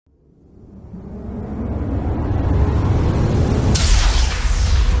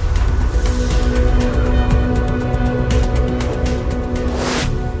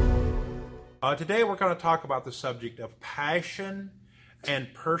today we're going to talk about the subject of passion and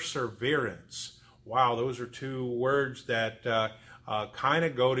perseverance. Wow, those are two words that kind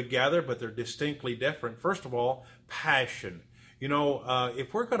of go together, but they're distinctly different. First of all, passion.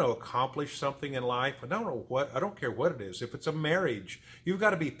 If we're going to accomplish something in life, I don't care what it is. If it's a marriage, you've got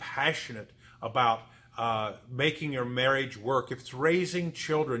to be passionate about making your marriage work. If it's raising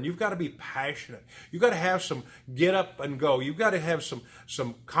children, you've got to be passionate. You've got to have some get up and go. You've got to have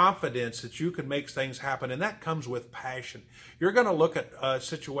some confidence that you can make things happen, and that comes with passion. You're going to look at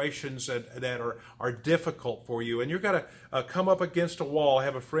situations that are difficult for you, and you're going to come up against a wall. I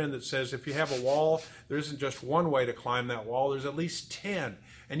have a friend that says if you have a wall, there isn't just one way to climb that wall. There's at least 10,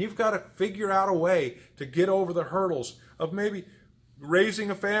 and you've got to figure out a way to get over the hurdles of maybe raising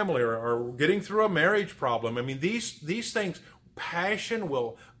a family or getting through a marriage problem. I mean, these things, passion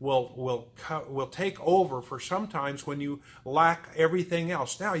will take over for sometimes when you lack everything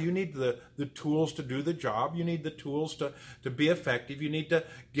else. Now you need the tools to do the job. You need the tools to be effective. You need to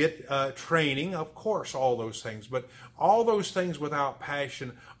get training, of course, all those things. But all those things without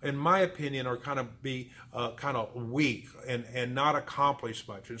passion, in my opinion, are kind of weak and not accomplish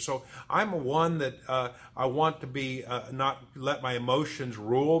much. And so I'm one that I want to be not let my emotions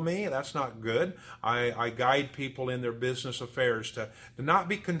rule me. That's not good. I guide people in their business affairs to not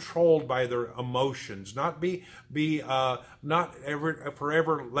be controlled by their emotions, not be not ever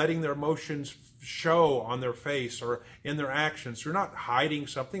forever letting their emotions show on their face or in their actions. They're not hiding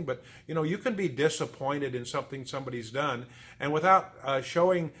something, but you can be disappointed in something somebody's done, and without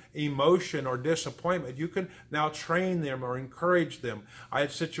showing emotion or disappointment, you can now train them or encourage them. I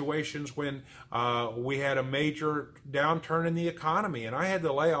had situations when we had a major downturn in the economy, and I had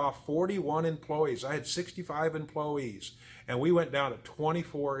to lay off 41 employees. I had 65 employees, and we went down to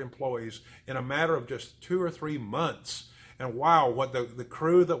 24 employees in a matter of just 2 or 3 months. And wow, what the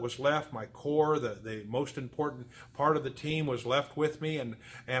crew that was left, my core, the most important part of the team was left with me, and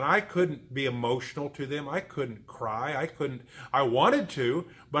I couldn't be emotional to them. I couldn't cry. I wanted to,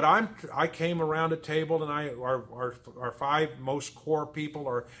 but I came around a table, and our 5 most core people,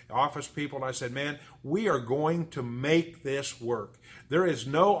 our office people, and I said, man, we are going to make this work. There is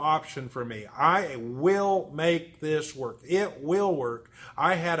no option for me. I will make this work. It will work.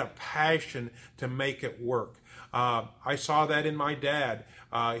 I had a passion to make it work. I saw that in my dad.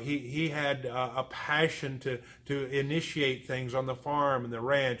 He had a passion to initiate things on the farm and the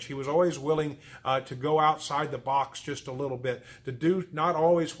ranch. He was always willing to go outside the box just a little bit, to do not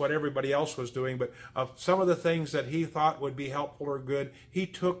always what everybody else was doing, but some of the things that he thought would be helpful or good. He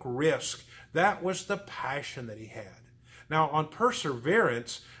took risk. That was the passion that he had. Now, on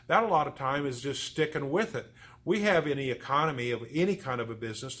perseverance, that a lot of time is just sticking with it. We have in the economy of any kind of a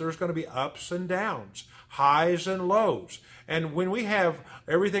business, there's going to be ups and downs, highs and lows. And when we have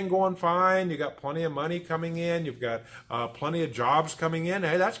everything going fine, you got plenty of money coming in, you've got plenty of jobs coming in,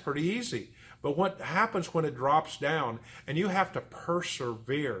 hey, that's pretty easy. But what happens when it drops down and you have to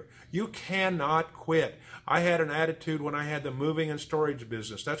persevere? You cannot quit. I had an attitude when I had the moving and storage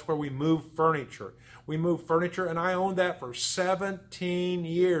business. That's where we move furniture. We moved furniture, and I owned that for 17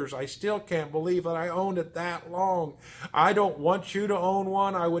 years. I still can't believe that I owned it that long. I don't want you to own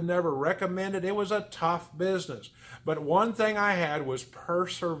one. I would never recommend it. It was a tough business. But one thing I had was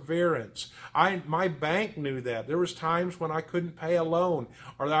perseverance. My bank knew that. There was times when I couldn't pay a loan,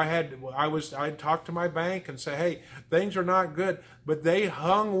 or I'd talk to my bank and say, hey, things are not good. But they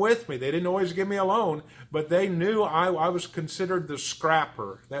hung with me. They didn't always give me a loan, but they knew I was considered the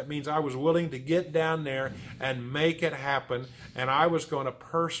scrapper. That means I was willing to get down there and make it happen, and I was going to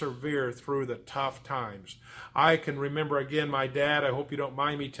persevere through the tough times. I can remember, again, my dad. I hope you don't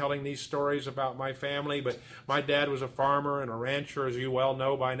mind me telling these stories about my family, but my dad was a farmer and a rancher, as you well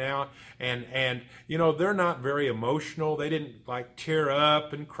know by now, and they're not very emotional. They didn't tear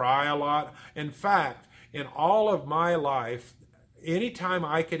up and cry a lot. In fact, in all of my life, anytime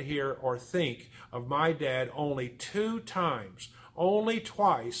I could hear or think of my dad, only 2 times, only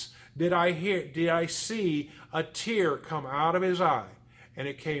twice did I see a tear come out of his eye. And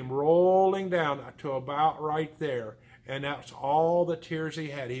it came rolling down to about right there. And that's all the tears he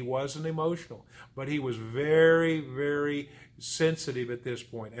had. He wasn't emotional, but he was very, very sensitive at this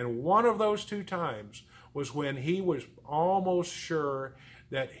point. And one of those 2 times was when he was almost sure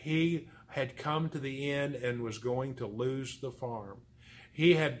that he had come to the end and was going to lose the farm.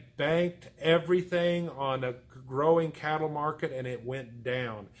 He had banked everything on a growing cattle market, and it went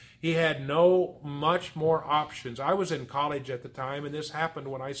down. He had no much more options. I was in college at the time, and this happened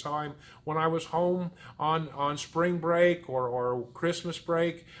when I saw him when I was home on spring break or Christmas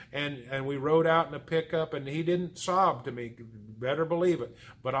break, and we rode out in a pickup, and he didn't sob to me better believe it.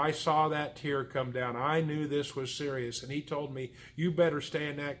 But I saw that tear come down. I knew this was serious. And he told me, you better stay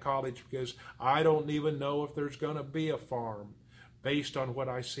in that college because I don't even know if there's going to be a farm based on what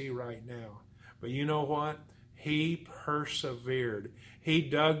I see right now. But you know what? He persevered. He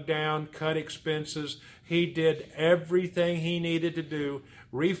dug down, cut expenses. He did everything he needed to do,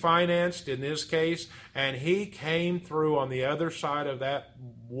 refinanced in this case, and he came through on the other side of that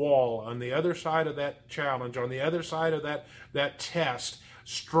wall, on the other side of that challenge, on the other side of that test,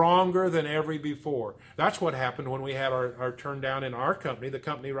 stronger than ever before. That's what happened when we had our turn down in our company, the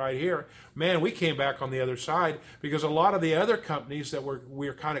company right here. Man, we came back on the other side because a lot of the other companies that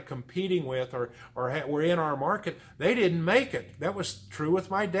we're kind of competing with or were in our market, they didn't make it. That was true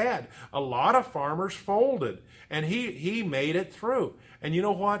with my dad. A lot of farmers folded, and he made it through. And you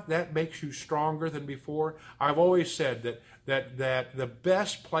know what? That makes you stronger than before. I've always said that the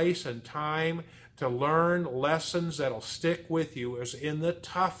best place and time to learn lessons that'll stick with you is in the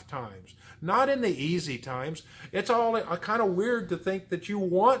tough times, not in the easy times. It's all kind of weird to think that you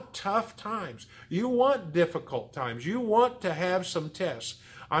want tough times. You want difficult times. You want to have some tests.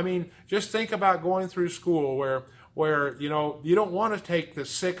 I mean, just think about going through school where you know, you don't want to take the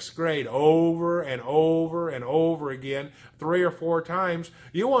 6th grade over and over and over again 3 or 4 times.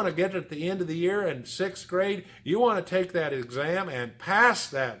 You want to get at the end of the year in 6th grade, you want to take that exam and pass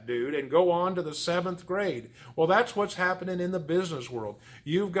that dude and go on to the 7th grade. Well, that's what's happening in the business world.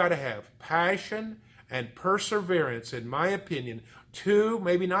 You've got to have passion and perseverance, in my opinion, 2,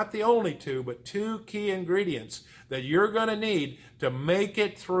 maybe not the only 2, but 2 key ingredients that you're going to need to make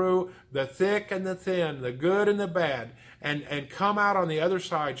it through the thick and the thin, the good and the bad, and come out on the other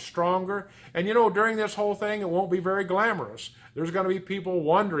side stronger. And you know, during this whole thing, it won't be very glamorous. There's going to be people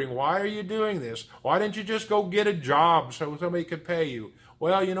wondering, why are you doing this? Why didn't you just go get a job so somebody could pay you?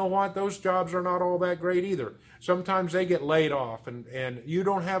 Well, you know what? Those jobs are not all that great either. Sometimes they get laid off, and you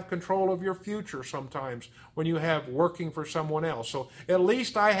don't have control of your future sometimes when you have working for someone else. So at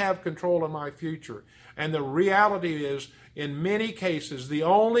least I have control of my future. And the reality is, in many cases, the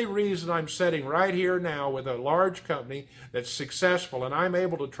only reason I'm sitting right here now with a large company that's successful, and I'm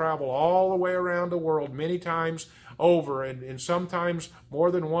able to travel all the way around the world many times over, and sometimes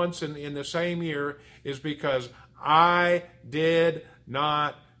more than once in the same year, is because I did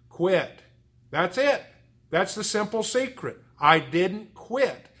not quit. That's it. That's the simple secret. I didn't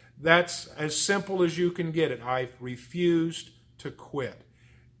quit. That's as simple as you can get it. I refused to quit.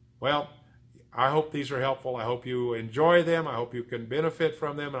 Well, I hope these are helpful. I hope you enjoy them. I hope you can benefit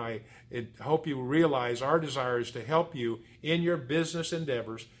from them. And I hope you realize our desire is to help you in your business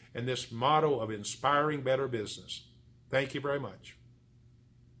endeavors and this motto of inspiring better business. Thank you very much.